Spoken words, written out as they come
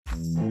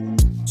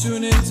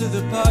Tune into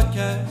the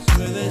podcast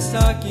where there's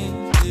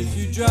talking. If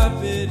you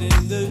drop it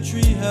in the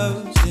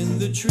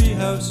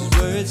treehouse is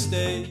where it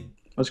stays.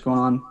 What's going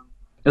on?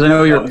 Because I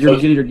know you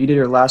did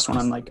your last one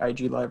on like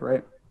IG Live,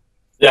 right?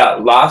 Yeah,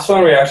 last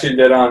one we actually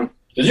did on.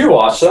 Did you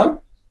watch them?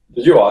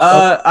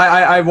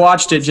 I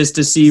watched it just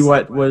to see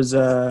what was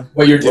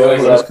what you're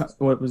doing.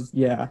 What was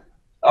yeah.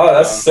 Oh,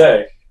 that's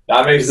sick.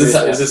 That makes Is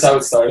this how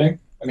it's starting?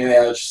 I mean,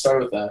 yeah, let's just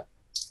start with that.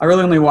 I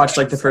really only watched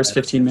like the first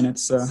 15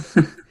 minutes, so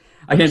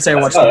I can't say I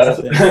watched the whole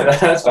thing.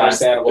 That's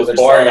understandable. It's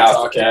boring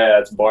after. Yeah,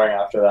 it's boring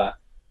after that.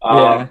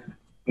 Yeah.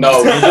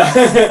 No,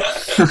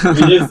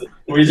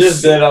 we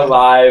just did a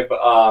live.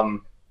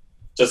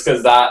 Just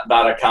because that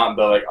account,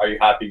 the like, Are You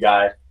Happy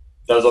guy,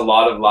 does a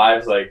lot of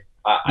lives. Like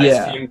I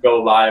see him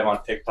go live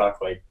on TikTok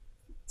like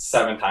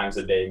 7 times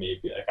a day,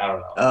 maybe. Like I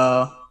don't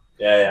know.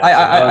 Yeah.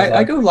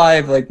 I go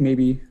live like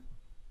maybe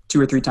 2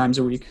 or 3 times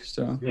a week.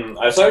 So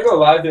I saw you go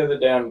live the other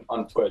day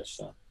on Twitch.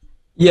 So.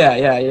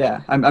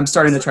 Yeah. I'm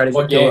starting to try to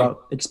go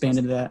out, expand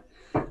into that.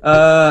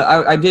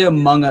 I did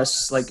Among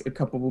Us like a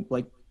couple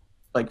like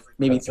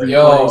maybe 3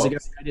 days ago.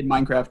 I did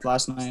Minecraft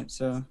last night.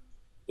 So.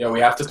 Yo, we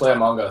have to play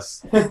Among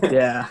Us.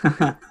 Yeah.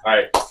 All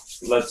right,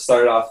 let's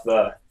start off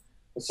the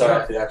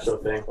actual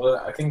thing. Well,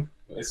 I think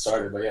it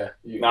started, but yeah.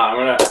 I'm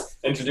gonna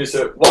introduce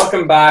it.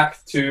 Welcome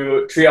back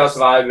to Treehouse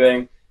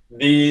Vibing,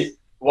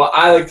 what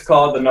I like to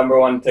call the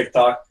 #1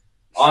 TikTok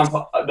on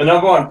the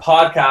 #1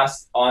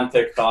 podcast on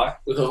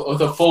TikTok with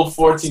a full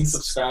 14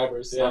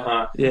 subscribers.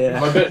 Yeah.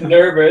 Yeah. I'm a bit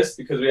nervous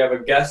because we have a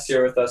guest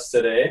here with us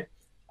today.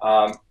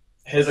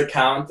 His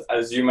account,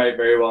 as you might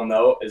very well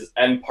know, is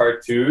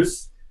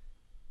NPart2s.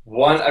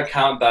 One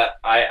account that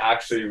I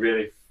actually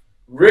really,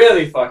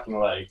 really fucking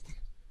like.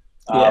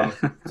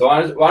 So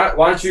why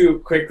don't you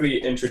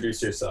quickly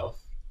introduce yourself?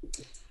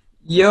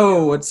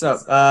 Yo, what's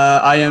up?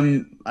 I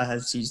am,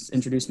 as he's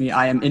introduced me,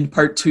 I am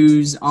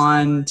NPart2s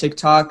on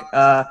TikTok.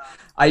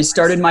 I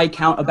started my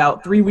account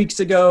about 3 weeks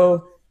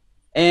ago,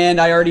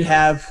 and I already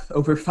have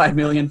over 5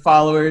 million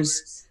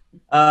followers.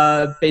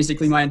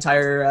 Basically, my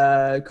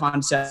entire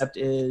concept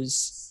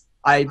is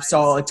I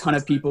saw a ton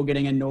of people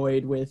getting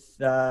annoyed with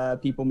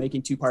people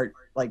making 2-part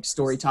like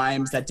story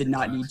times that did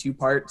not need 2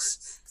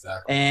 parts.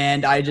 Exactly.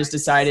 And I just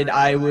decided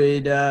I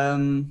would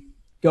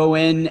go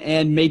in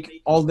and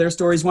make all their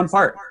stories 1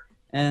 part.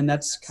 And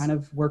that's kind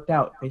of worked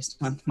out based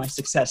on my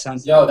success on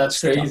Yo, that's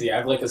crazy. I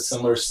have like a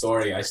similar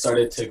story. I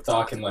started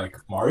TikTok in like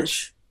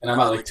March, and I'm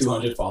at like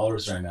 200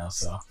 followers right now,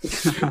 so.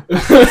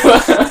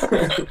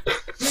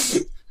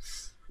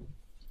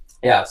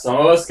 Yeah, some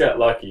of us get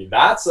lucky.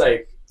 That's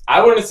like,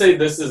 I wouldn't say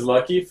this is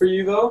lucky for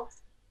you though,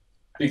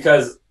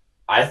 because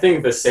I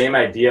think the same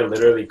idea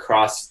literally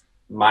crossed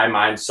my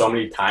mind so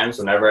many times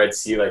whenever I'd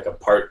see like a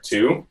part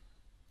 2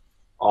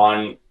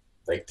 on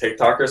like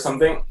TikTok or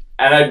something,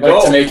 and I'd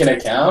go to make an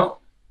account,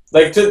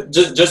 like to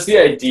just the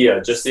idea,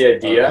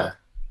 okay.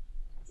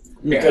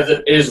 Because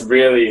it is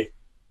really,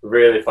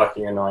 really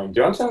fucking annoying.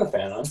 Do you want to turn the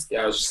fan on?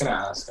 Yeah, I was just gonna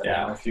ask.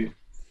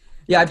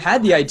 Yeah, I've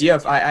had the idea.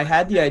 I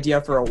had the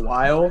idea for a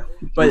while,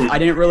 but I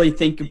didn't really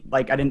think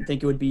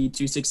it would be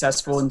too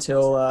successful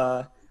until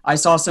I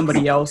saw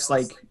somebody else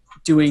like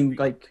doing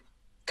like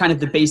kind of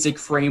the basic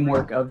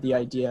framework of the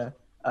idea.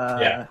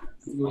 It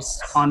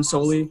was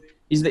Consoli.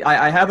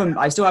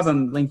 I still have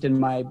him linked in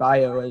my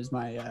bio as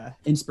my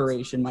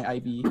inspiration, my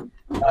IB.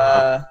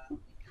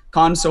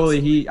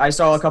 Consoli. I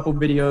saw a couple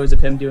videos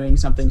of him doing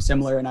something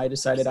similar, and I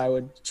decided I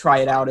would try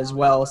it out as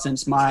well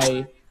since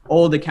my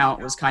old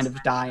account was kind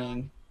of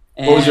dying.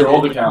 What was your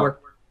old account?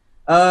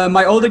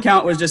 My old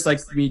account was just like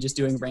me just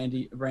doing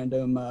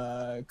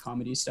random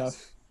comedy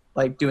stuff,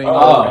 like doing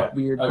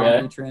weird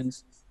comedy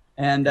trends.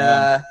 And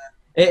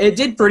it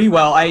did pretty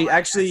well. I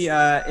actually,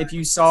 if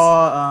you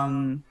saw,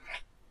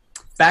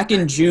 back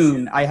in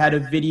June, I had a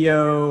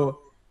video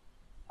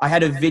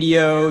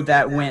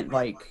that went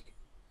like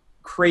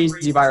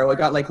crazy viral. It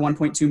got like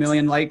 1.2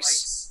 million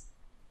likes.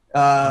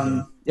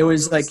 It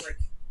was like,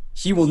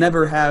 he will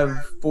never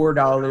have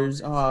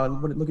 $4. Oh,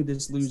 look at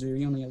this loser.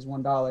 He only has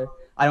 $1.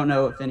 I don't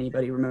know if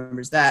anybody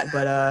remembers that,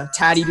 but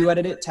Taddy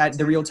duetted it.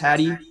 The real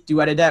Taddy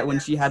duetted that when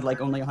she had like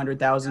only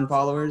 100,000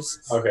 followers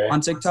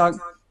on TikTok,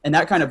 and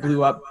that kind of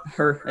blew up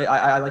her.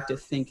 I like to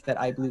think that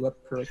I blew up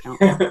her account.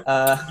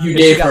 You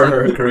gave her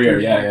her career.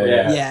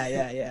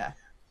 Yeah.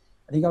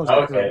 I think I was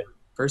like her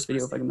first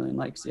video with like 1 million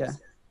likes.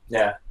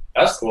 Yeah,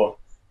 that's cool.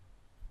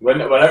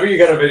 Whenever you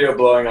get a video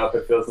blowing up,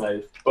 it feels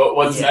nice. But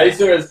what's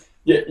nicer is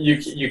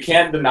you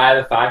can't deny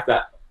the fact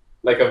that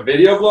like a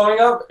video blowing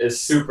up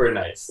is super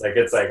nice. Like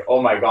it's like,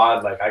 oh my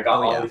god, like I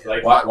got all these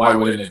likes. Why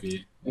wouldn't it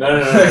be?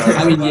 No.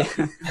 I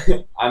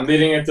mean, I'm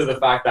leading into the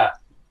fact that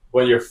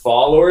when your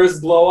followers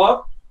blow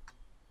up.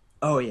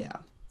 Oh yeah.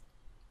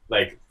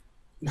 Like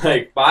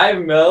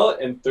 5 mil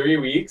in 3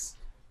 weeks.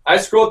 I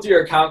scrolled through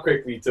your account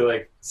quickly to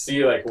like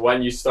see like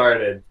when you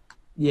started.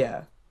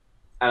 Yeah.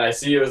 And I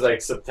see it was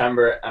like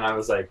September, and I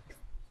was like,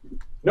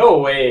 no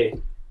way,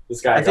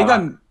 this guy.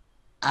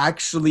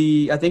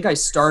 actually, I think I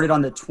started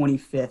on the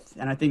 25th,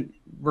 and I think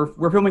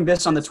we're filming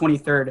this on the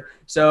 23rd.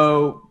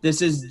 So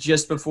this is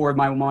just before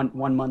my 1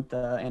 month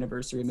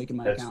anniversary of making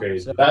my That's account.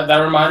 crazy. So, That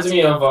reminds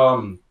me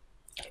of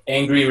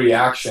Angry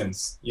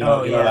Reactions. You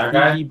know that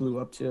guy? He blew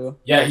up too.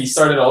 Yeah, he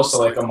started also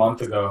like a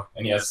month ago,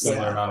 and he has a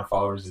similar Yeah. amount of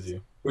followers as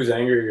you. Who's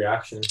Angry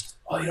Reaction?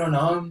 Oh, you don't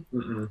know him?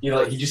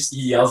 Mm-mm.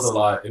 He yells a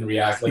lot in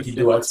React. Like he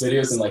duets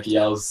videos and like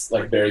yells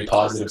like very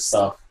positive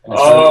stuff. And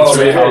Oh,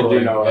 really yeah, I do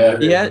humbling. know Yeah.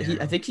 him.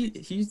 Yeah, I think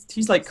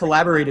he's like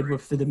collaborated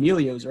with the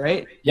D'Amelios,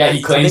 right? Yeah, he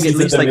I claims think he's at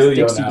a least like D'Amelio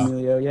Dixie now.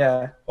 D'Amelio,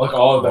 yeah. Like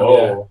all of them. Yeah.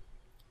 Whoa.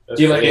 That's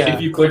Do you like crazy. Yeah.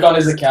 if you click on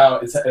his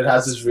account, it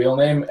has his real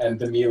name and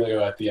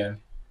D'Amelio at the end.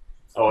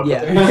 Oh,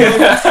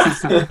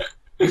 Yeah.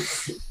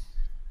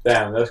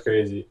 Damn, that's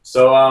crazy.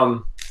 So,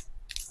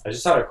 I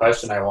just had a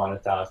question I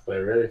wanted to ask, but I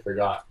really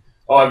forgot.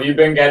 Oh, have you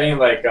been getting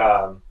like,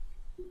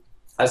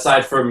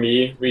 aside from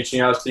me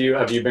reaching out to you,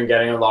 have you been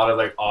getting a lot of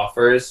like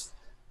offers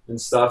and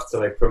stuff to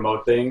like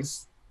promote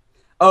things?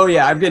 Oh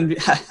yeah, I've been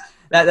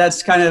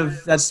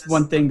that's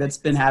one thing that's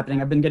been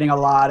happening. I've been getting a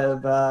lot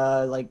of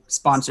like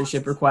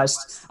sponsorship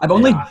requests. I've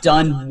only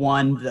done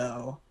one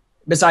though.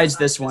 Besides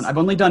this one, I've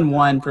only done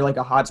one for like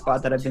a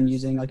hotspot that I've been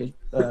using, like a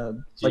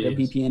Jeez.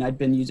 VPN I'd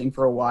been using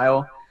for a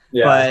while.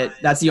 Yeah. But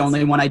that's the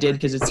only one I did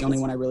because it's the only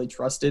one I really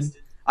trusted.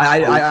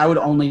 I would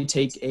only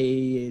take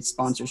a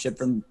sponsorship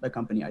from a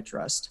company I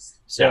trust.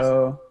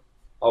 So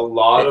a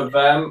lot of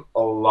them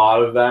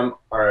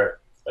are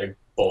like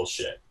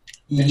bullshit.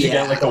 Did you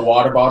get like a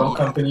water bottle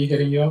company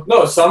hitting you up?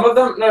 No, some of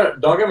them, no,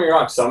 don't get me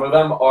wrong. Some of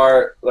them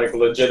are like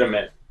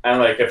legitimate. And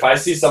like, if I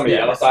see somebody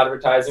Yeah. else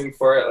advertising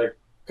for it, like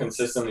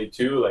consistently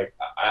too, like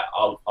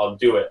I'll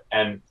do it.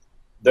 And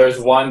there's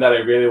one that I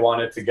really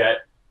wanted to get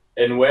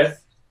in with,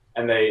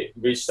 and they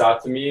reached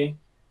out to me.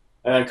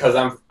 And then cause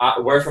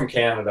we're from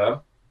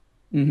Canada,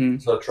 hmm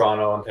so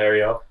Toronto,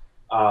 Ontario.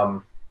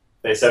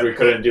 They said we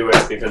couldn't do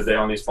it because they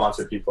only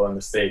sponsor people in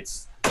the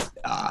States.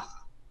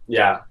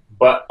 Yeah,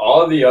 but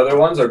all of the other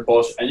ones are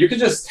bullshit, and you can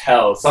just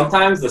tell.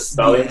 Sometimes the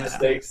spelling Yeah.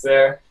 mistakes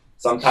there.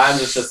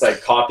 Sometimes it's just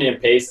like copy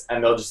and paste,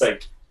 and they'll just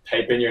like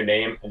type in your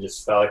name and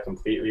just spell it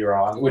completely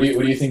wrong. What do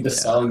you think the Yeah.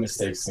 spelling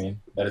mistakes mean?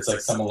 That it's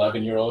like some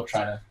 11-year-old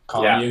trying to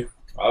con Yeah. you?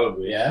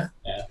 Probably. Yeah.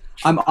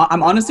 I'm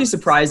honestly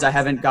surprised I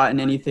haven't gotten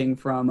anything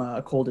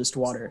from Coldest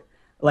Water.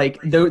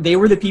 Like they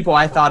were the people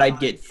I thought I'd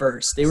get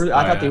first. I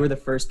thought they were the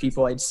first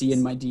people I'd see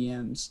in my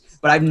DMs.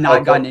 But I've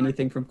not gotten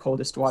anything from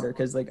Coldest Water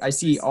because like I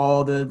see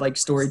all the like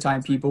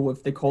Storytime people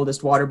with the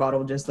Coldest Water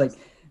bottle just like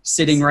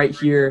sitting right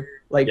here,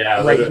 like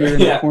Yeah, right here in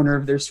the yeah. corner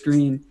of their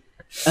screen.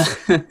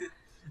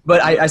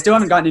 But I still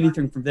haven't gotten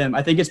anything from them.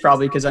 I think it's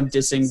probably because I'm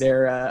dissing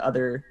their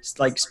other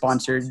like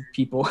sponsored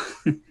people.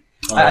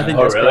 I think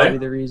Oh, that's really? probably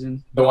the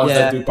reason. The ones Yeah.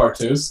 that do part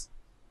twos?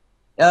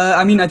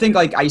 I mean, I think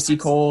like Icy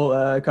Cole,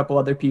 a couple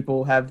other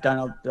people have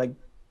done like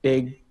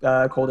big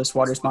Coldest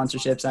Water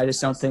sponsorships. I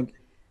just don't think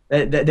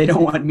that they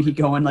don't want me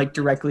going like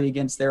directly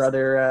against their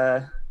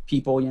other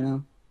people, you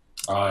know?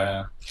 Oh,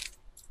 yeah.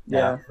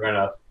 Yeah. Fair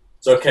enough.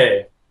 It's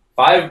okay.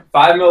 5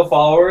 mil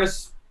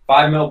followers,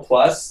 5 mil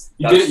plus.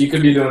 You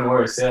could be doing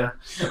worse, yeah.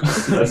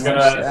 That's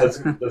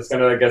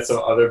gonna get some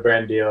other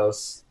brand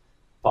deals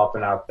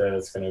popping out there.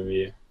 It's gonna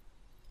be.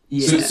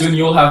 Yeah. Soon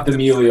you'll have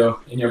D'Amelio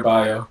in your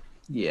bio.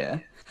 Yeah.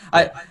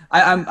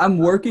 I'm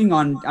working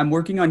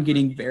on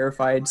getting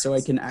verified so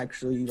I can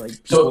actually like.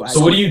 So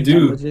people what do you actually do?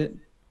 acknowledge it.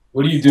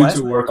 What do you do What?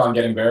 to work on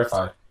getting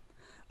verified?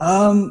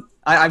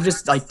 I've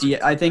just like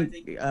I think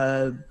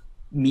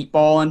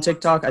Meatball on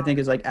TikTok I think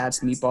is like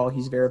 @Meatball.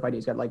 He's verified.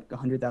 He's got like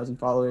 100,000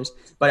 followers.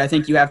 But I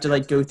think you have to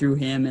like go through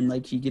him and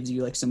like he gives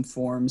you like some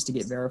forms to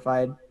get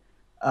verified.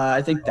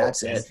 I think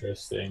that's it.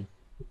 Interesting.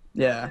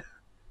 Yeah.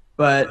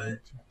 But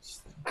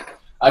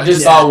I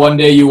just Yeah. thought one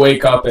day you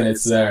wake up and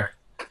it's there.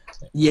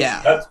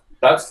 yeah.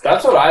 That's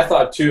what I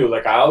thought too.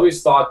 Like I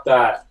always thought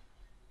that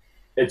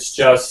it's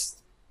just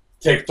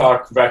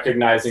TikTok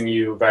recognizing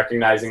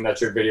that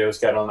your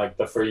videos get on like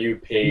the For You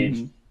page,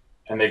 Mhm.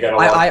 and they get a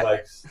lot of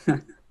likes.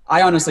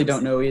 I honestly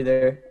don't know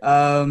either.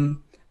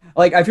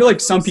 Like I feel like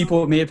some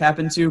people it may have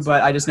happened to,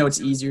 but I just know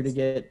it's easier to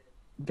get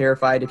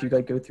verified if you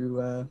like go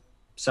through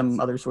some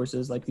other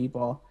sources like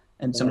Meatball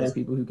and some other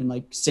people who can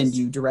like send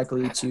you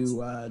directly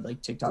to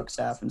like TikTok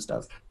staff and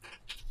stuff.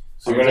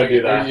 So I'm gonna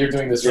do that. You're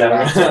doing this Yeah,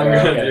 right after. I'm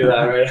gonna Okay. do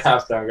that right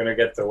after. I'm gonna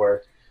get to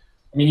work.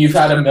 I mean, you've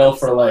had a mill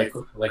for like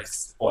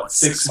what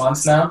 6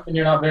 months now, and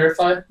you're not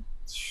verified.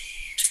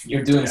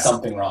 You're doing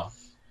something wrong.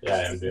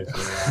 Yeah, I'm doing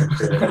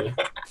something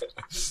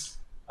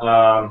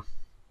wrong.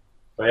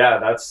 But yeah,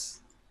 that's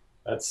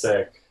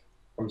sick.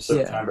 From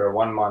September,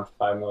 1 month,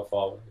 5 mil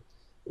followers.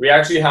 We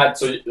actually had.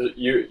 So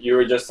you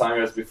were just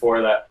telling us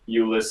before that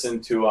you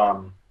listened to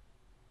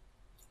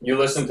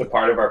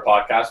part of our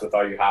podcast with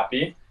Are You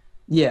Happy?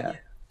 Yeah.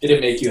 Did it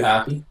make you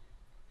happy?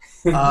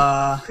 Okay.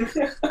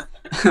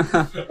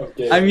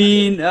 I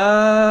mean,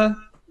 I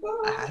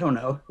don't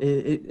know.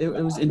 It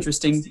was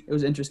interesting. It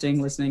was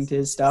interesting listening to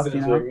his stuff.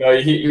 You know, No,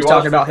 he was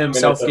talking about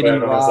himself getting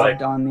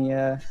robbed on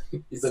the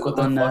He's like, what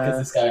the on, fuck is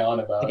this guy on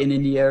about? in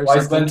India or Why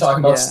is something. Glenn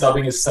talking about Yeah.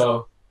 stubbing his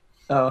toe?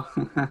 Oh,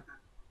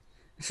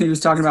 he was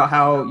talking about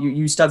how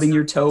you stubbing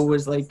your toe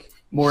was like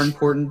more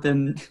important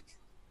than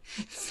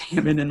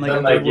famine and like,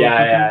 Then, like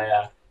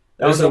yeah.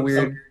 That was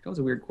There's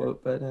a weird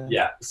quote, but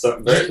Yeah. So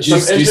Did you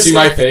see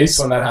my face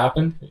when that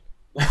happened?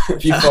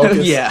 If you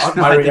focus Yeah. on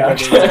my I think I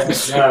reaction,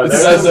 did. No, it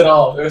says it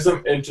all. There's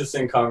some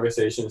interesting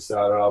conversations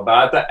throughout it all.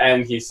 But at the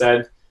end, he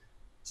said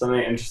something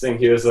interesting.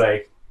 He was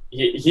like,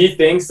 he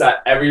thinks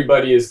that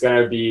everybody is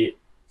going to be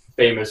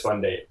famous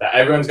one day, that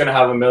everyone's going to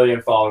have 1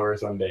 million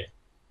followers one day.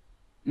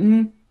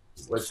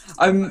 Which,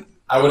 I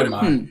wouldn't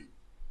mind.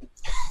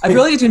 I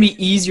feel like it's gonna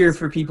be easier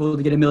for people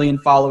to get 1 million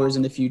followers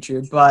in the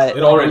future, but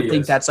It already I don't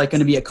think is. that's like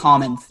gonna be a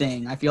common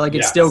thing. I feel like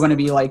it's Yeah. still gonna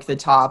be like the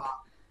top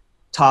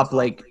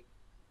like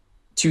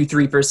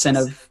 2-3%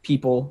 of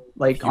people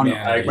like on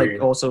Humanity. I agree.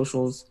 like all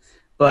socials. I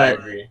But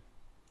agree.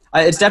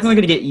 it's definitely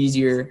gonna get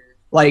easier.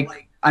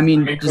 Like I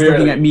mean, just clearly,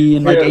 looking at me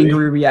and like clearly.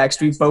 Angry Reacts,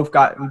 we both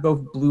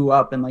blew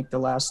up in like the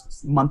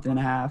last month and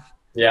a half.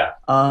 Yeah.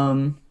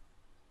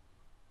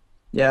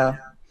 Yeah.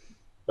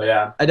 But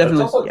yeah, I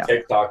definitely- It's also yeah.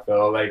 TikTok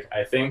though. Like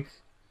I think,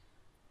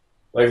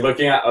 like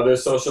looking at other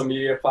social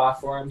media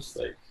platforms,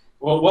 like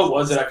What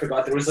was it? I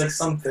forgot. There was like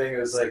something. It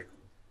was like,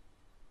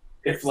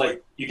 if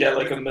like you get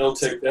like a mil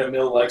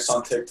likes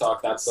on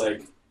TikTok, that's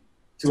like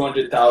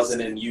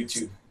 200,000 in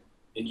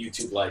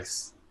YouTube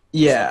likes.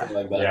 Yeah. Something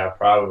like that. yeah,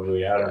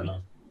 probably. I don't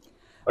know.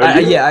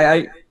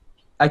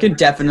 I could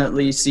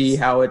definitely see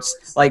how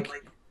it's like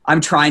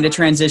I'm trying to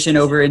transition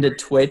over into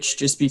Twitch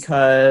just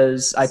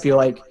because I feel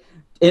like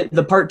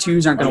the part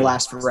twos aren't going to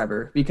last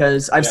forever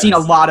because I've seen a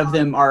lot of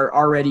them are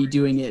already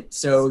doing it.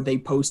 So they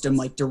post them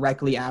like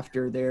directly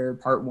after their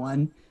part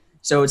one.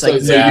 So it's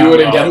like So you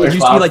wouldn't get it the used to be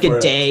clout like for a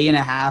it. day and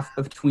a half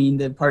between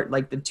the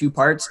two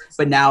parts,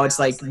 but now it's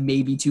like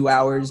maybe 2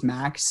 hours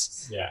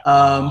max.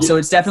 Yeah. So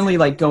it's definitely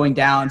like going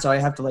down. So I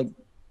have to like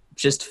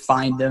just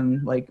find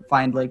them, like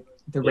find like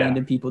the Yeah.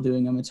 random people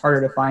doing them. It's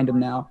harder to find them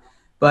now.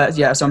 But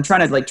yeah, so I'm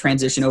trying to like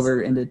transition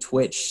over into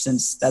Twitch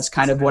since that's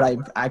kind of what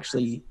I've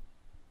actually.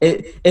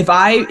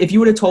 If you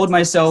would have told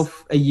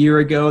myself a year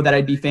ago that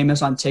I'd be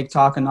famous on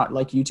TikTok and not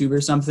like YouTube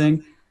or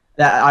something,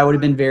 that I would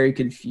have been very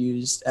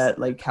confused at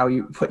like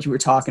what you were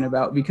talking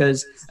about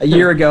because a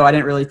year ago I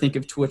didn't really think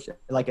of Twitch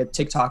like a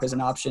TikTok as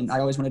an option. I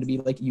always wanted to be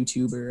like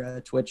YouTube or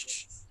a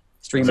Twitch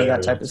streamer,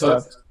 that type of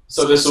stuff.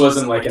 So this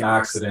wasn't like an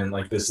accident.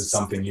 Like this is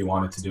something you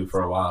wanted to do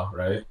for a while,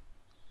 right?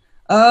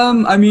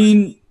 I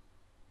mean,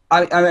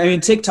 I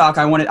mean TikTok.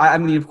 I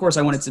mean, of course,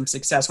 I wanted some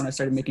success when I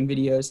started making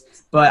videos,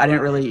 but I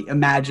didn't really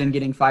imagine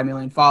getting 5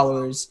 million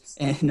followers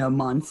in a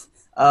month.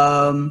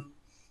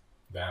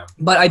 Damn.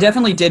 But I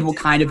definitely did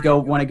kind of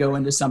want to go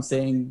into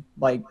something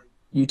like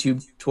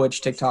YouTube,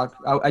 Twitch, TikTok.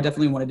 I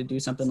definitely wanted to do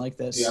something like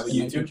this Do you have a in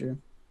my YouTube? future.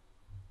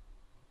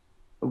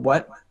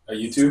 What? A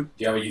YouTube? Do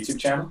you have a YouTube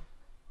channel?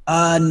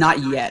 Not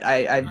yet.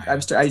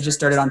 I just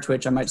started on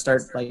Twitch. I might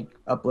start like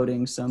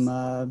uploading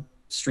some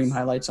stream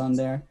highlights on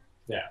there.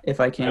 Yeah. If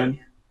I can.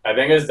 I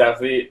think it's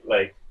definitely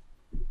like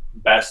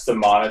best to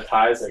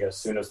monetize like as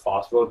soon as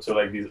possible to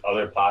like these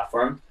other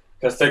platforms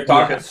because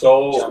TikTok is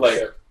so Jump like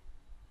ship.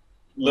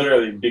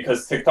 literally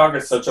because TikTok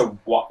is such a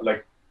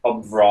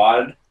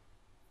broad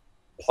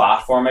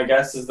platform, I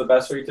guess is the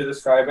best way to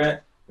describe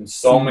it, and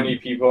so many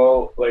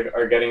people like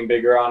are getting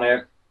bigger on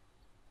it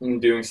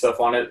and doing stuff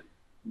on it,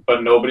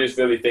 but nobody's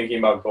really thinking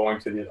about going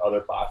to these other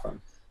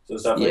platforms. So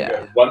it's definitely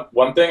Yeah. good.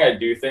 One thing I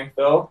do think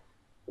though,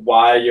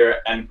 why your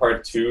end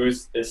part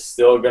twos is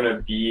still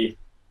gonna be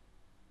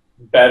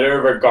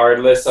better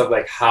regardless of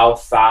like how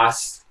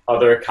fast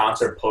other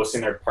accounts are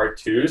posting their part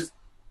twos.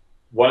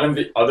 One of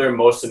the other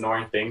most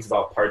annoying things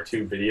about part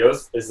two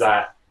videos is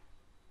that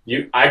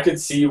I could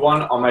see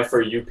one on my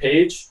For You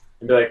page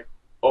and be like,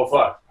 oh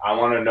fuck, I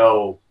want to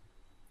know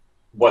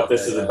what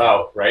this is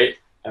about, right?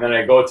 And then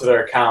I go to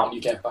their account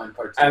You can't find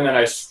part two. and then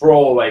I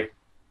scroll like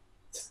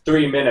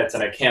 3 minutes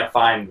and I can't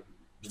find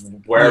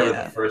wherever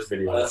Yeah. the first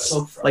video That's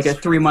was. so Like a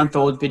frustrating.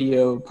 3-month-old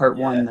video, part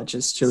Yeah. one, that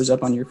just shows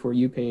up on your For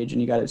You page, and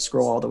you got to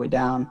scroll all the way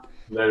down.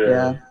 Literally.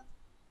 Yeah.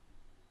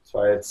 That's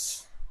why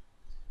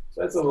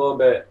it's a little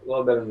bit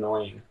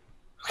annoying.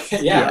 yeah,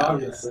 Yeah.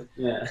 obviously.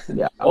 Yeah.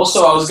 Yeah.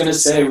 Also, I was gonna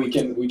say we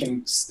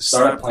can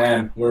start a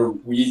plan where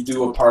we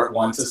do a part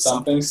one to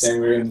something,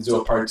 saying we're gonna do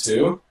a part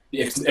two.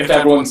 If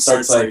everyone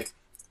starts like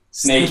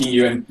snaking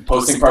you and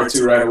posting part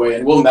two right away,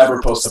 and we'll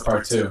never post a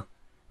part two.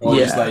 We'll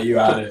just Yeah. let you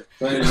at it.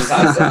 Then it just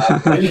has to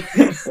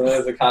happen. So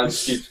as the content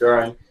keeps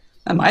growing.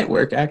 That might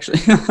work, actually.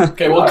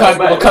 Okay, we'll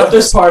Alright, cut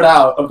this part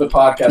out of the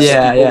podcast.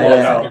 Yeah, people yeah, won't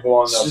yeah. know. People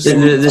won't know.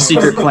 Just- the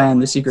secret plan.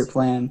 The secret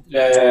plan.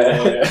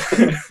 Yeah.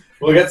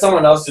 We'll get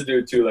someone else to do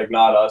it too, like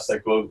not us.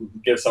 Like we'll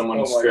give someone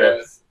Oh a my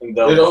script. And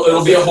they'll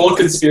It'll be a whole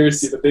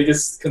conspiracy, the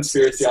biggest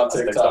conspiracy on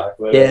TikTok,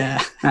 literally.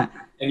 Yeah.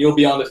 and you'll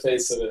be on the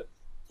face of it.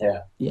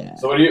 Yeah.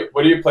 So what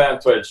do you play on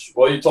Twitch?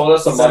 Well, you told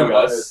us You said Among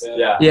Among Us. Us,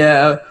 Yeah.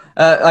 Yeah.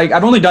 Like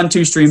I've only done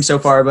 2 streams so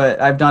far, but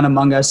I've done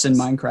Among Us and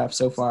Minecraft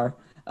so far.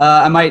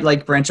 I might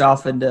like branch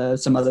off into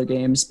some other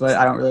games, but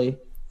I don't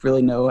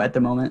really know at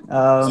the moment.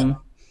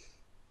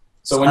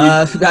 So when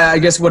you I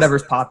guess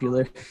whatever's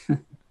popular.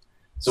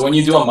 So when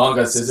you do Among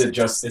Us, is it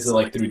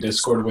like through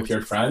Discord with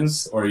your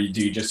friends, or do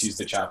you just use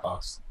the chat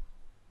box?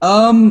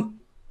 I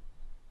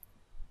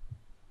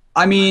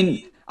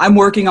mean, I'm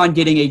working on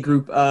getting a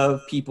group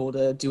of people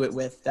to do it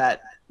with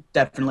that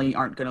definitely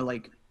aren't gonna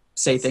like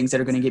say things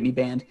that are gonna get me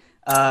banned.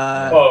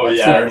 Oh, That's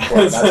yeah. very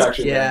important. That's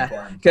actually Yeah. very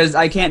important. Because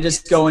I can't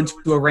just go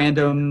into a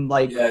random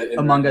like Yeah,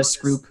 Among Us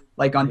group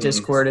like on Mhm.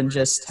 Discord and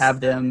just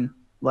have them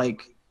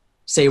like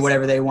say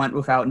whatever they want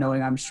without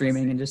knowing I'm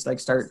streaming and just like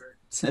start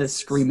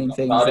screaming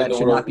things Not in that the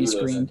should world not be we live in.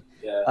 screamed.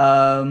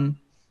 Yeah.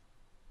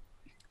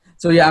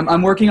 So yeah,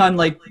 I'm working on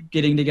like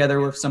getting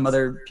together with some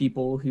other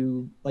people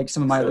who like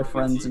some of my other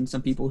friends and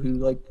some people who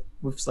like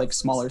with like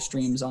smaller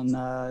streams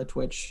on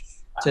Twitch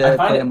I to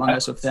find play it- Among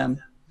Us with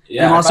them.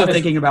 Yeah, I'm I also find it-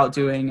 thinking about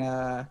doing.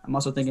 I'm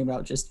also thinking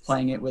about just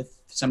playing it with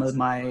some of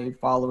my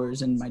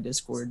followers in my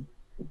Discord.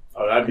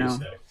 Oh, that'd be No.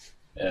 sick.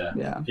 Yeah.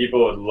 Yeah,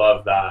 People would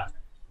love that.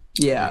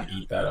 yeah.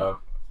 Eat that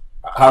up.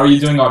 How are you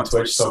doing on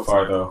Twitch so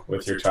far, though,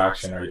 with your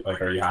traction?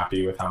 Are you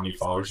happy with how many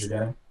followers you're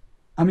getting?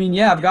 I mean,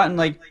 yeah, I've gotten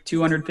like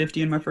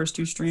 250 in my first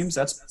 2 streams.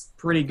 That's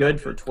pretty good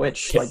for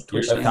Twitch. Like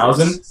Twitch You're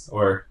standards. 1,000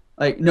 or?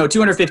 Like no,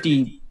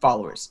 250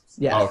 followers.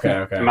 Yeah. Oh,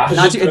 okay. Imagine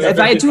Not if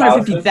I had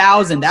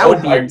 250,000, that Oh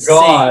would be my insane.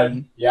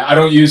 God. Yeah, I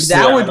don't use.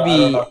 That yeah, would I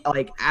be don't know.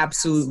 like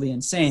absolutely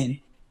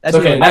insane. It's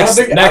okay. really- Next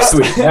week. Next I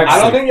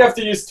don't week. think you have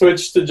to use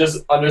Twitch to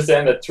just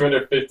understand that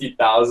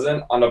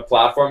 250,000 on a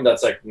platform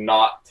that's like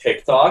not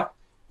TikTok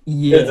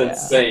yeah. is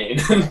insane.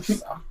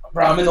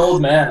 Bro, I'm an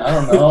old man. I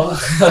don't know.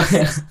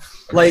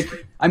 Like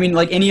I mean,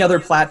 like any other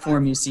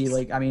platform you see,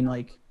 like I mean,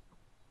 like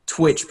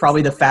Twitch,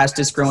 probably the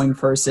fastest growing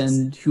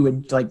person who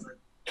had like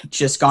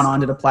just gone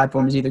onto the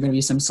platform is either going to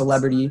be some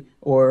celebrity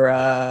or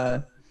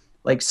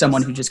like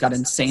someone who just got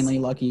insanely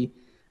lucky,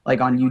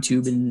 like on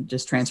YouTube and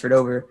just transferred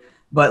over.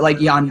 But like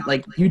yeah, on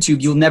like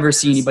YouTube, you'll never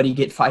see anybody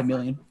get 5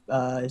 million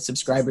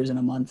subscribers in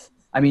a month.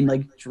 I mean,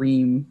 like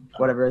Dream,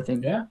 whatever. I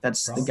think Yeah,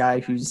 that's probably. the guy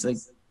who's like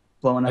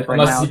blowing up right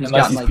Unless now. he- He's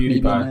unless gotten he's like maybe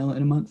a PewDiePie. million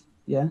in a month.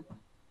 Yeah.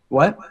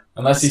 What?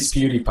 Unless he's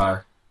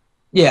PewDiePie.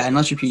 Yeah,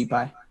 unless you're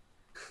PewDiePie.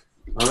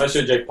 Unless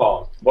you're Jake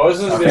Paul. What was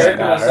his Okay, lyric in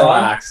nah, the song?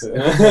 relax.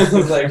 It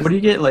was like, What do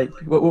you get? Like,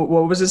 what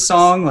was his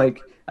song? Like,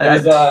 it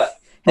was,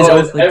 his it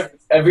own, was like,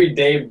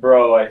 everyday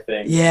bro, I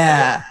think.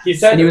 yeah, He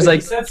said And he was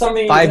like, said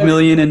something. 5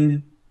 million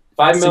and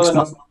 5 6 million.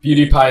 months.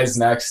 PewDiePie is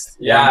next.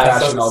 Yeah, I'm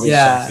cashing some- all these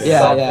yeah, checks. yeah.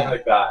 Something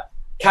like that.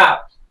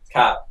 Cap.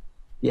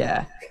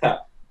 Yeah,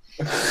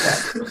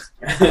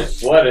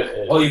 What it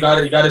is. Well, you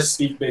gotta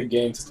speak big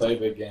game to play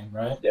big game,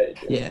 right? Yeah, you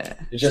do. yeah,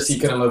 It's just he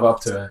couldn't live up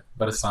to it,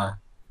 but it's fine.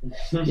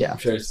 yeah. I'm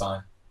sure it's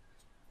fine.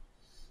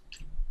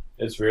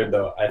 It's weird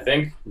though. I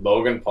think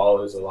Logan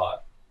Paul is a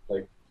lot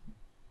like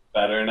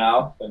better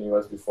now than he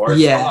was before.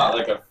 Yeah. Still not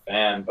like a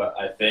fan, but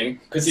I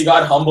think Because he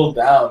got humbled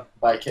down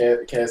by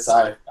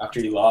KSI after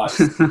he lost.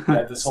 He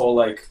had this whole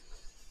like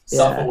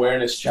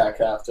self-awareness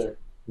check after.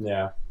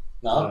 yeah. I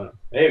No, don't know.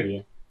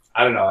 Maybe.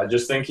 I don't know. I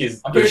just think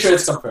I'm pretty sure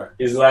it's confirmed.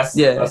 he's less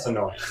Yeah. less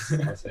annoying.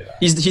 I'll say that.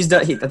 He's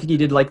done. I think he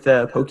did like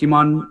the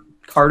Pokemon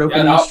card Yeah,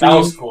 opening that stream.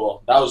 was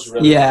cool. That was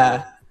really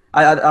Yeah.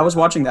 I was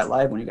watching that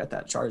live when you got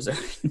that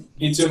Charizard. cool.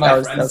 Me too. That My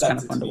was- friend that was sent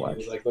kinda it fun to to me. watch. He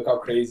was like, "Look how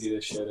crazy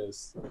this shit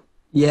is."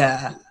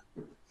 Yeah,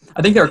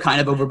 I think they were kind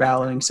of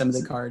overvaluing some of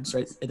the cards,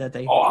 right? That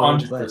they. Oh,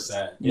 pulled, 100%.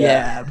 but-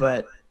 Yeah,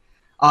 but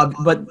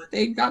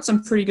they got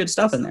some pretty good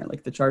stuff in there,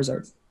 like the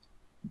Charizard.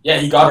 Yeah,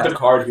 he got Yeah. the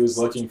card he was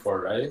looking for,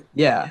 right?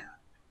 Yeah.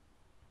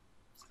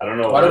 I don't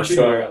know Why don't what's you-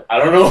 going on. I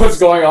don't know what's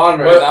going on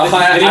right Well,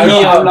 now. didn't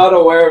he, I'm not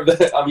aware of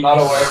this. I'm not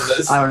aware of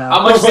this. I don't know.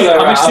 How much did he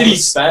Whatever.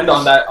 spend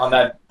on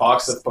that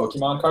box of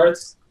Pokemon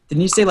cards?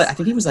 Didn't he say like I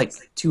think he was like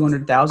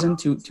 200,000,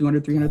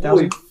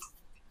 300,000?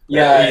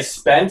 Yeah, he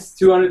spent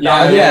 200.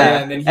 Yeah, yeah.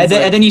 and then he's And then,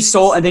 like, and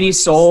then he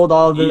sold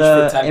all Each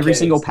the for 10K. every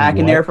single pack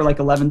in there for like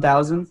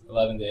 11,000.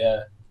 11, yeah.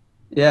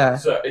 Yeah.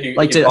 So he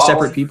Like he to bought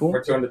separate one people? for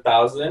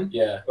 200,000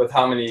 Yeah. with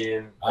how many?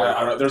 I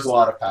don't know. There's a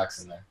lot of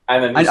packs in there.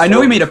 And then I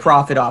know he made a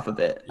profit off of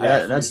it.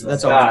 Yeah, That's all I know.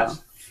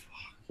 That's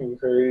fucking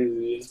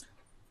crazy.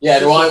 Yeah,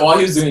 and while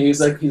he was doing it, he's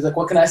like,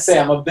 what can I say?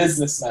 I'm a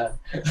businessman.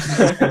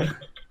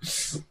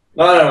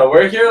 No.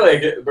 We're here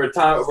like we're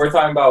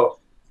talking about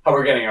how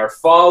we're getting our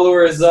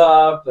followers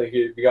up. Like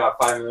we got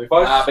 5 million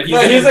followers. But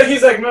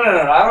he's like no.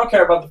 I don't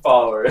care about the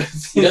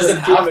followers. he doesn't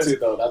He's have like, to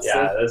though. That's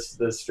Yeah,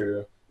 that's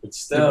true. But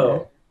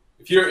still,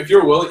 if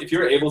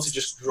you're able to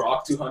just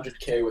drop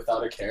 200K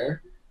without a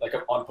care, like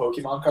on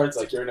Pokemon cards,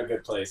 like you're in a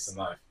good place in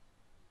life.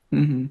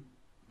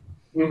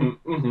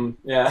 Mm-hmm.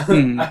 yeah.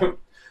 Hmm. I'm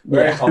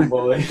very Yeah.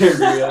 humble.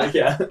 Like,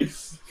 yeah.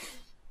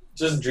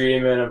 Just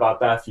dreaming about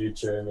that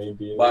future,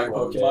 maybe. Buying like,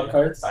 one Pokemon day.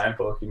 cards? Buying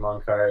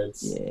Pokemon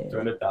cards. Yeah.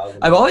 200,000.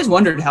 I've always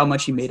wondered how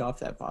much he made off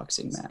that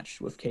boxing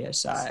match with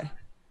KSI.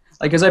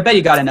 Like, cause I bet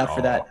he got enough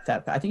for that.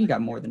 I think he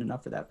got more than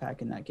enough for that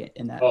pack in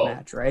that Oh.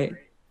 match, right?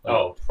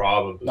 Oh,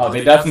 probably. No,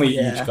 they definitely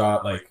Yeah. each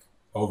got like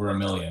over $1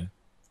 million.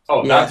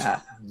 Oh, Yeah.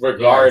 that's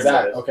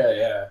regardless. Okay,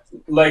 yeah.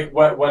 Like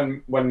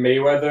when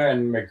Mayweather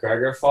and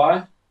McGregor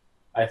fought,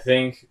 I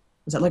think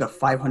Was that like a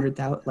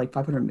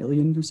 500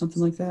 million or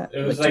something like that?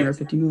 It was like like-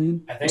 250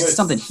 million. it was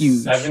something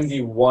huge.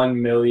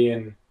 71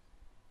 million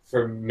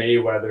for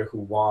Mayweather who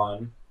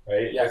won,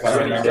 right? Yeah, If I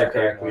remember correct.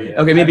 correctly.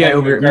 Yeah. Okay, maybe And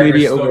I then maybe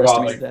McGregor I still got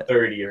overestimated like that.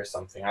 30 or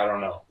something. I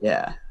don't know.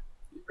 Yeah.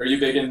 Are you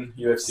big in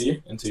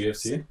UFC? Into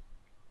UFC?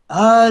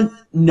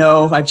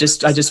 No, I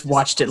just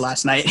watched it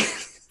last night.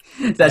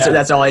 That's Yeah.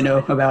 that's all I know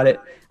about it.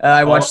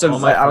 I watched all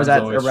my I was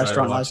friends at a always try to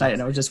restaurant watch last it. night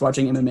and I was just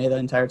watching MMA the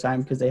entire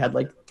time because they had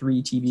like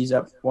 3 TVs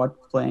up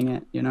playing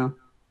it. You know.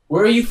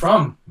 Where are you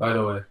from, by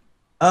the way?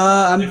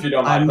 If you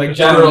don't mind. Like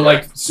general,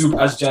 like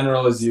as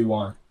general as you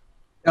want.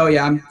 Oh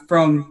yeah, I'm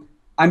from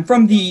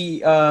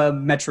the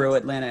Metro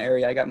Atlanta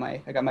area. I got my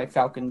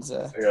Falcons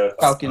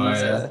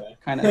Falcons yeah.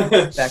 kind of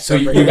back. So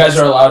you guys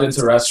are allowed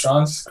into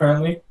restaurants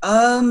currently?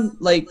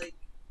 Like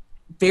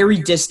very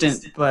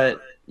distant, but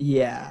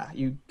yeah,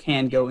 you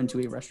can go into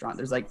a restaurant.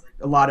 There's like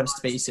a lot of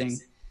spacing.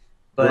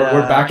 But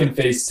We're back in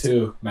phase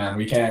 2, man.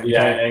 We can't.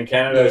 in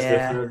Canada it's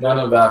Yeah. different. None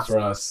of that for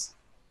us.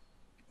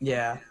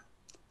 Yeah.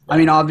 I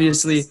mean,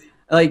 obviously,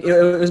 like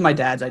it was my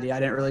dad's idea. I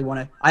didn't really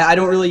want to. I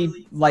don't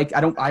really like.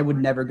 I would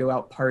never go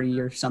out party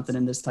or something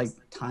in this like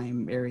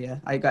time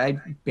area. I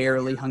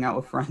barely hung out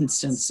with friends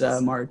since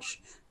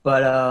March,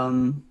 but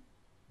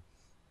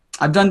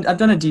I've done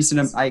a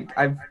decent.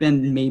 I've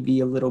been maybe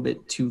a little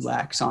bit too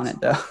lax on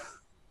it though.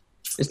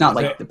 It's not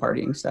like the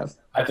partying stuff.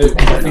 I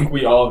think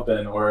we all have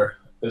been, or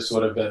this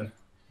would have been.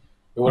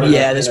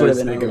 This would have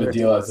been as big of a over.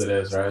 deal as it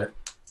is, right?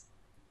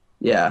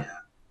 Yeah.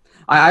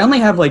 I only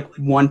have like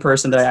one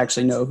person that I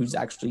actually know who's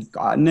actually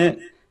gotten it,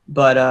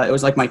 but it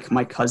was like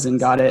my cousin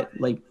got it,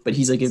 like, but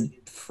he's like a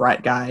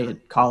frat guy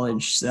at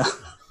college, so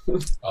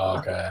Oh,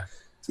 okay.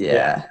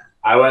 yeah.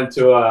 I went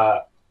to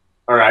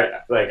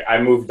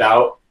I moved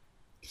out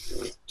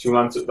 2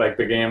 months, like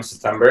beginning of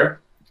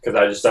September, because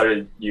I just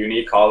started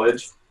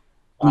college.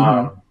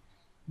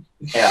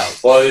 Yeah,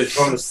 well, it's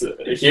from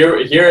here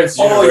it's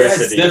university. Oh, yeah,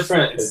 it's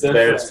different. It's different.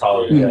 There's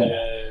college. Mhm.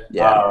 Yeah.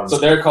 Yeah. So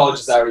their college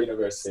is our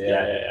university.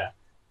 Yeah.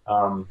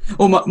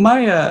 Well,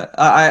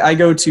 I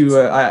go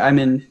to I'm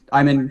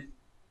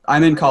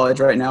in college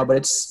right now, but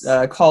it's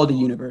called a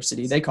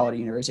university. They call it a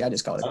university. I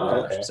just call it a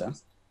college. okay.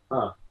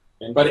 So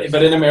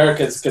But in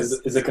America, is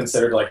it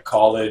considered like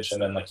college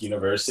and then like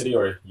university,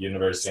 or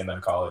university and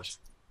then college?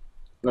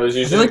 No, there's I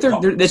usually feel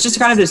like it's just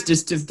kind of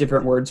just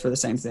different words for the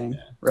same thing,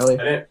 really.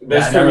 there's Yeah,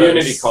 I never-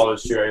 community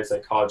college too, right? It's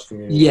like college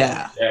community.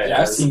 Yeah. Yeah,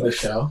 I've seen the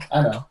show.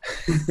 I know.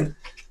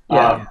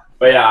 Yeah.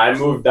 But yeah, I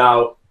moved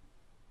out.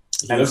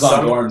 He lives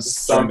on dorms.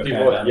 Some during the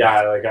people, pandemic.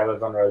 yeah, like I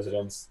live on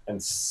residence, and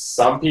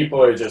some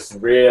people are just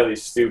really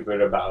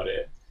stupid about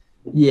it.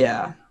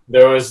 Yeah.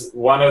 There was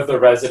one of the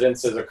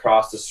residences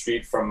across the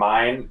street from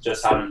mine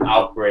just had an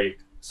outbreak,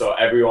 so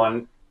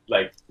everyone,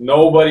 like,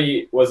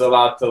 nobody was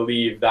allowed to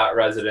leave that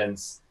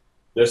residence.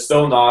 They're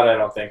still not, I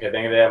don't think. I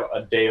think they have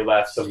a day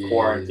left of Jeez.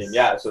 quarantine.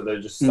 Yeah, so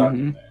they're just stuck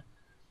in there.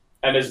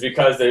 And it's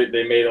because they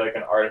made like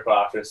an article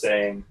after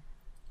saying,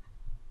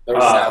 There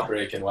was an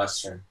outbreak in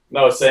Western.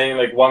 no, saying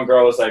like one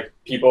girl was like,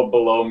 people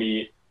below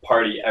me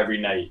party every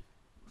night.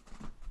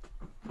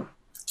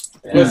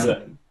 Yeah.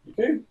 Listen, you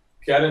could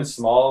get in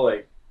small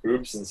like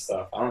groups and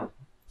stuff. I don't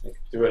like,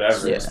 do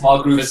whatever. Yeah.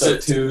 Small groups Visit-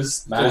 of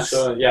twos, max.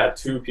 So, yeah,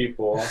 2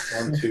 people,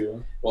 1,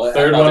 2. Well,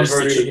 Third one others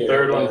three virtually. here,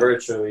 Third one but-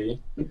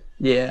 virtually.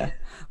 Yeah,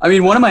 I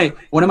mean one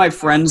of my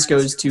friends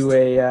goes to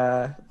a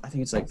I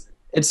think it's like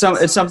it's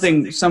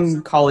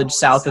some college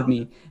south of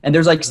me, and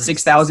there's like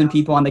 6,000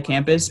 people on the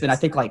campus, and I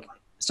think like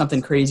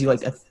something crazy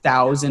like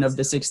 1,000 of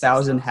the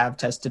 6,000 have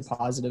tested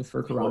positive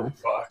for corona.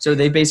 Oh, fuck. So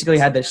they basically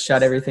had to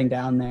shut everything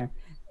down there.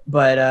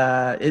 But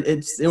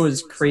it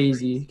was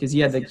crazy because he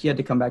had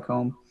to come back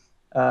home.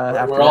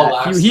 After we're all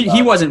that. lax He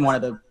about wasn't one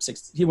of the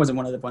 6. He wasn't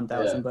one of the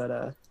 1,000. Yeah. But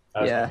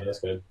That's yeah. good, that's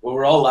good. Well,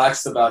 we're all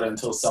laxed about it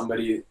until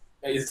somebody,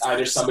 it's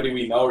either somebody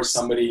we know or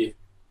somebody,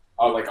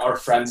 or like our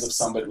friends of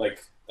somebody, like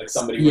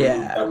somebody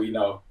Yeah. that we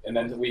know, and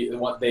then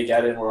they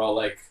get in, we're all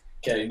like,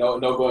 okay, no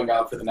going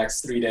out for the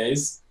next 3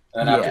 days,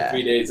 and then after Yeah.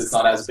 3 days, it's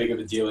not as big of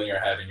a deal in your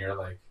head, and you're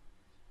like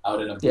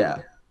out in a yeah.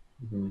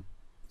 Mm-hmm.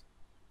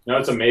 You know,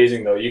 it's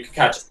amazing though. You could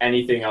catch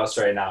anything else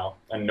right now,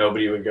 and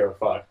nobody would give a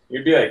fuck.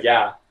 You'd be like,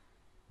 "Yeah,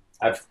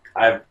 I've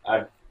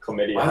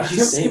chlamydia." Why would you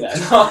say that?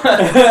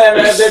 And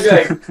then they'd be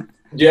like,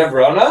 "Do you have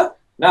Rona?"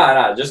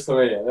 Nah, just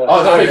chlamydia.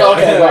 Oh, no,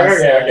 okay,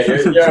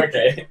 you're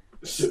okay.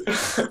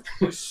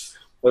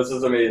 This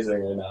is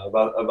amazing right now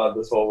about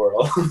this whole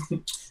world.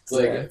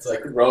 It's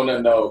like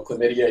Rona, no,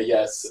 chlamydia,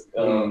 yes,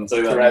 So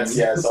Tourette's,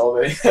 yes, all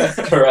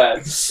the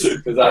Correct,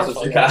 because that's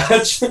what you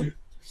catch.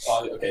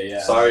 Oh, okay,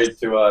 yeah. Sorry to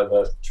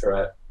the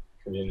Tourette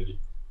community.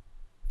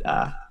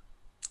 Yeah.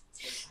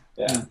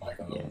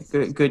 Michael,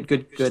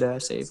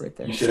 Good save right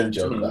there. you shouldn't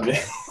joke about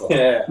that. Go on.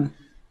 Yeah.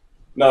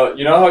 No,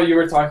 you know how you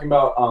were talking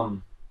about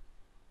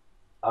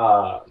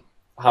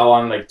how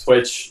on like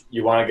Twitch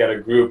you want to get a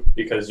group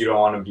because you don't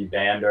want to be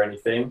banned or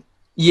anything.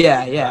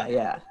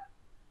 Yeah.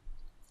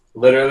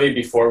 Literally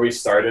before we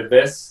started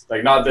this,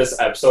 like not this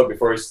episode,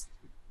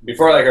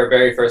 before like our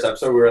very first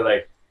episode, we were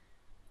like,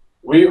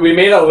 we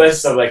made a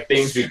list of like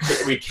things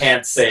we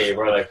can't say.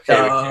 We're like,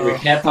 okay, we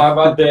can't talk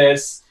about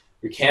this.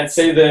 We can't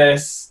say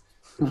this.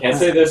 We can't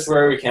say this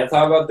word. We can't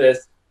talk about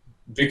this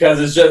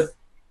because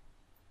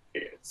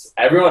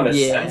everyone is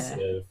Yeah.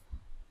 sensitive.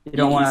 You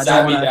don't want He to.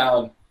 sat me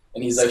down,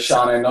 and he's like,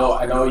 Sean,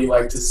 I know you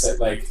like to sit,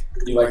 like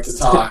you like to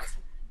talk.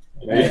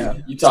 Yeah.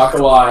 You talk a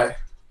lot.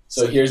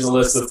 So here's a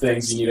list of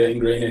things you need to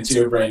ingrain into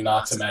your brain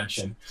not to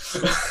mention.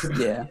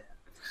 Yeah.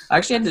 I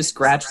actually had to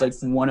scratch like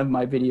one of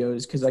my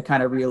videos because I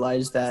kind of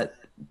realized that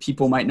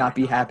people might not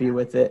be happy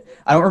with it.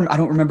 I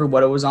don't remember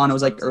what it was on. It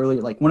was like early,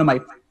 like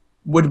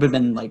would have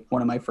been like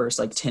one of my first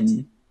like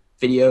 10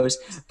 videos.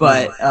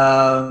 But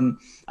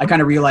I kind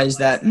of realized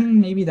that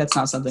maybe that's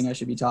not something I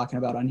should be talking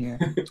about on here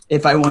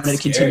if I wanted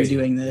to continue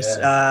doing this.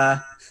 Yeah.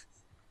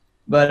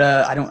 But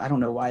I don't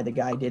know why the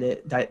guy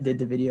did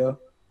the video.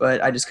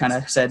 But I just kind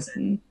of said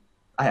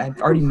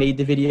I've already made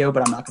the video,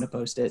 but I'm not going to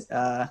post it.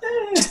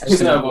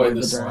 Just gonna avoid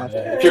this one.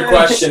 Yeah. If you're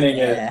questioning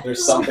it,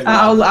 there's something.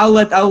 I'll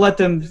let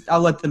them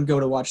go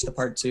to watch the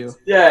part 2.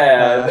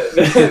 Yeah,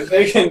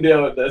 they can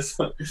deal with this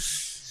one.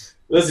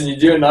 Listen, you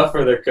do enough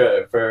for the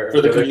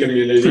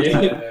community.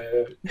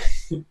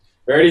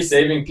 We're already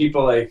saving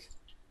people like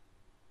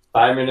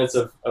 5 minutes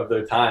of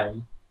their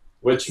time,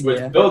 which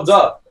builds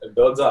up. It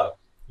builds up,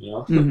 you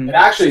know. Mm-hmm. It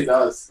actually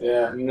does.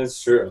 Yeah, and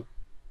it's true.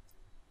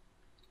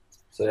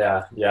 So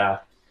yeah.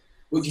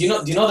 Well, do you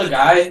know the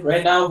guy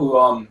right now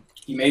who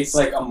he makes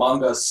like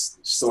Among Us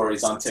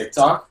stories on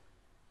TikTok?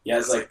 He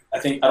has like I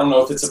don't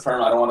know if it's a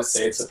perm. I don't want to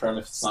say it's a perm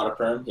if it's not a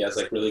perm. He has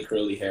like really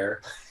curly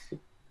hair.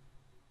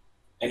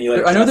 And he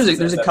like I know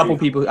there's a couple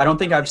people. I don't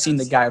think I've seen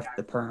the guy with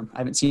the perm. I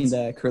haven't seen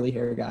the curly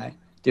hair guy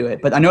do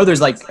it, but I know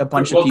there's like a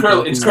bunch of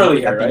people. It's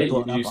curly hair, right?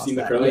 You've seen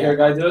the curly hair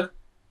guy do it?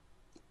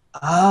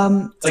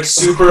 It's like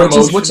super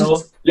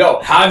emotional. Yo,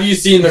 have you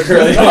seen the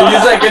curly hair?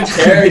 He's like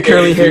interrogating. The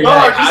curly hair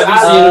guy. Have you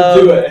seen him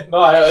do it?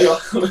 No,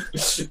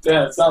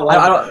 damn, it's not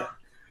like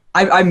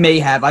I may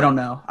have. I don't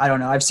know.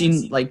 I've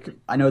seen like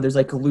I know there's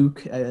like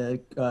Luke. I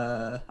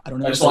don't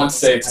know. I just want to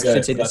say it's good. I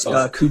should say this.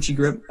 Coochie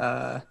Grip.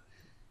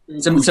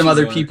 Some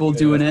other people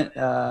doing it.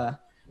 No,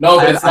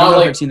 but it's not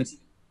like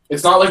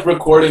it's not like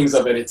recordings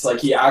of it. It's like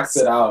he acts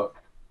it out.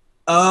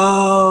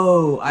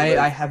 Oh,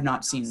 I have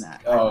not seen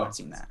that. I have not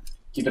seen that.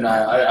 Keep an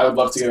eye. I would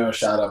love to give him a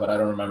shout out, but I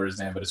don't remember his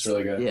name. But it's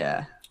really good.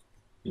 Yeah.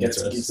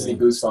 Gives me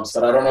goosebumps,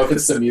 but I don't know if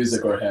it's the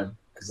music or him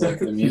because like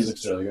the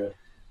music's really good.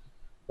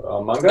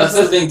 That's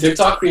the thing.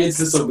 TikTok creates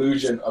this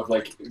illusion of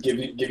like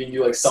giving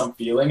you like some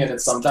feeling, and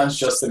it's sometimes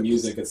just the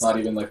music. It's not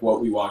even like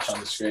what we watch on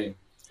the screen.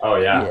 Oh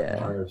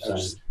yeah,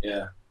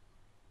 yeah.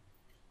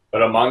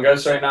 But Among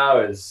Us right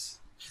now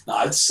is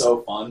it's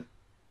so fun.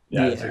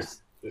 Yeah.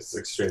 It's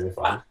extremely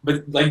fun.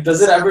 But like,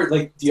 does it ever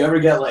like? Do you ever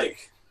get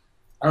like?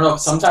 I don't know.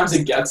 Sometimes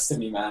it gets to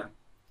me, man.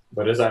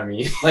 What does that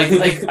mean? I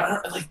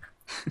don't like.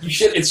 You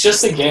should. It's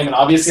just a game, and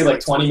obviously,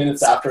 like 20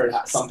 minutes after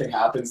something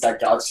happens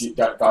that got you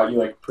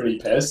like pretty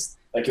pissed.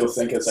 Like you'll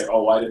think it's like,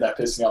 oh, why did that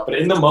piss me off? But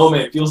in the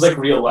moment, it feels like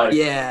real life.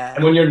 Yeah.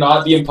 And when you're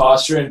not the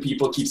imposter, and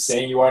people keep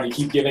saying you are, and you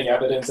keep giving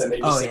evidence, and they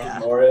just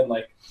ignore it, and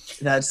like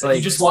that's like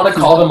you just want to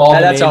call them all the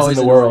names in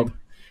the world.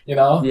 You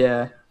know?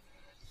 Yeah.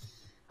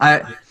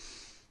 I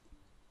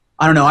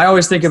don't know. I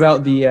always think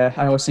about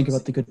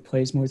the good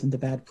plays more than the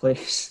bad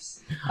plays.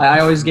 I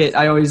don't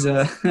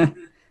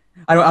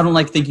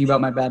like thinking about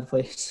my bad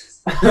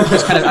plays.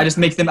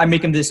 I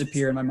make them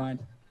disappear in my mind.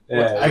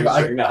 Yeah, I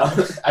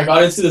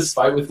got into this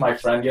fight with my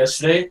friend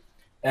yesterday,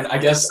 and I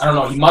guess I don't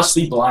know. He must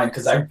be blind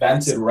because I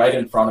vented right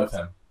in front of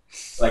him.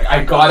 Like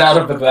I got out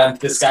of the vent.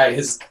 This guy,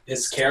 his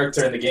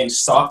character in the game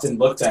stopped and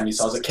looked at me.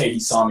 So I was like, "Hey, he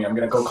saw me. I'm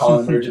gonna go call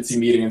an emergency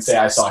meeting and say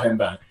I saw him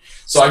vent."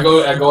 So I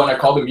go and I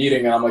call the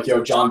meeting, and I'm like,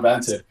 "Yo, John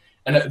vented."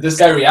 And this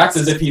guy reacts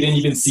as if he didn't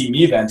even see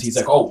me vent. He's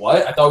like, "Oh,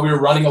 what? I thought we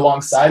were running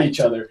alongside each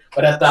other."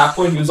 But at that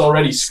point, he was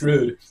already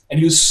screwed. And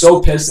he was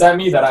so pissed at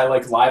me that I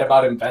like lied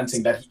about him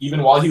venting, that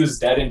even while he was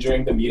dead and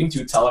during the meeting,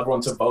 to tell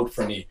everyone to vote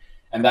for me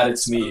and that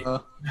it's me.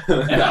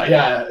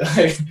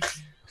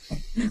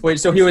 Wait,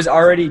 so he was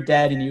already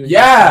dead and you was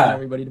telling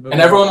everybody to vote?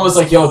 And everyone was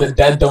like, "Yo, the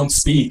dead don't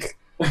speak."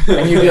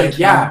 And you'd be like,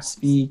 yeah,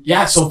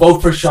 so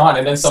vote for Sean.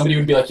 And then somebody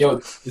would be like, "Yo,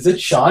 is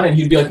it Sean?" And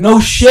he'd be like, "No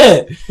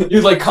shit."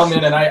 You'd like come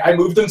in, and I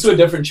moved him to a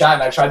different chat,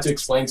 and I tried to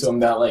explain to him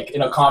that like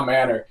in a calm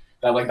manner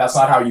that like that's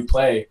not how you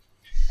play.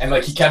 And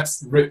like he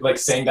kept like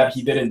saying that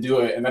he didn't do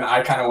it, and then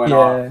I kind of went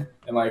off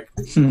and like,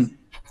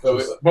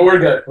 but we're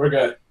good. We're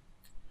good.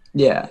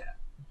 Yeah.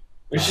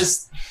 It's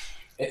just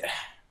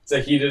it's a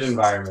heated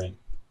environment.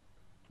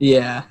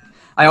 Yeah,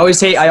 I always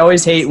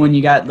hate when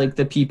you got like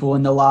the people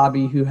in the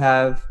lobby who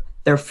have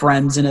their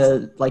friends in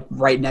a like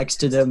right next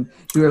to them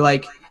who are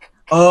like,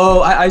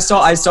 "Oh, I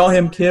saw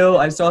him kill.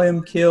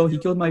 He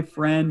killed my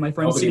friend. My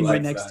friend's sitting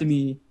right next to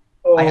me."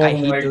 Oh, I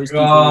hate those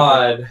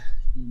God.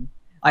 people.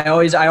 I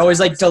always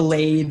like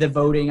delay the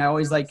voting.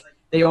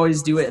 They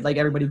always do it like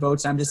everybody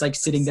votes. I'm just like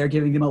sitting there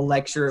giving them a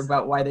lecture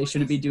about why they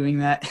shouldn't be doing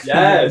that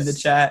in the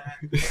chat.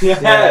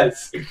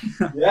 Yes.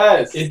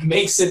 Yes. It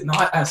makes it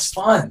not as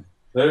fun.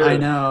 Literally. I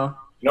know.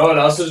 You know what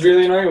else is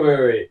really annoying?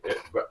 Wait.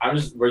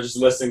 We're just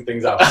listing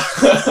things out.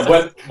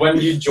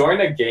 when you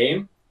join a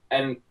game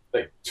and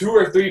like 2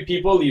 or 3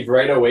 people leave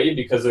right away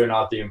because they're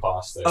not the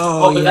imposter.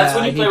 Oh, but that's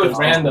when you play with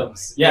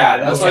randoms. Yeah,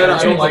 that's why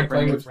I don't like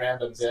playing with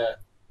randoms. Yeah.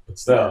 But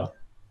still.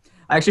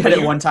 I actually had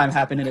it one time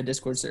happen in a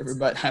Discord server,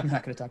 but I'm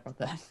not going to talk about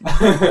that.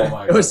 Oh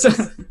my It god. was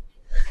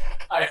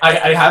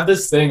I have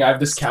this thing. I have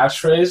this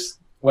catchphrase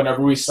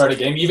whenever we start a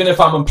game. Even if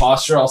I'm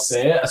imposter, I'll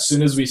say it. As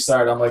soon as we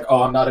start, I'm like,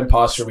 oh, I'm not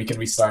imposter. We can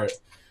restart.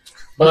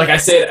 But like I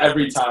say it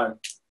every time.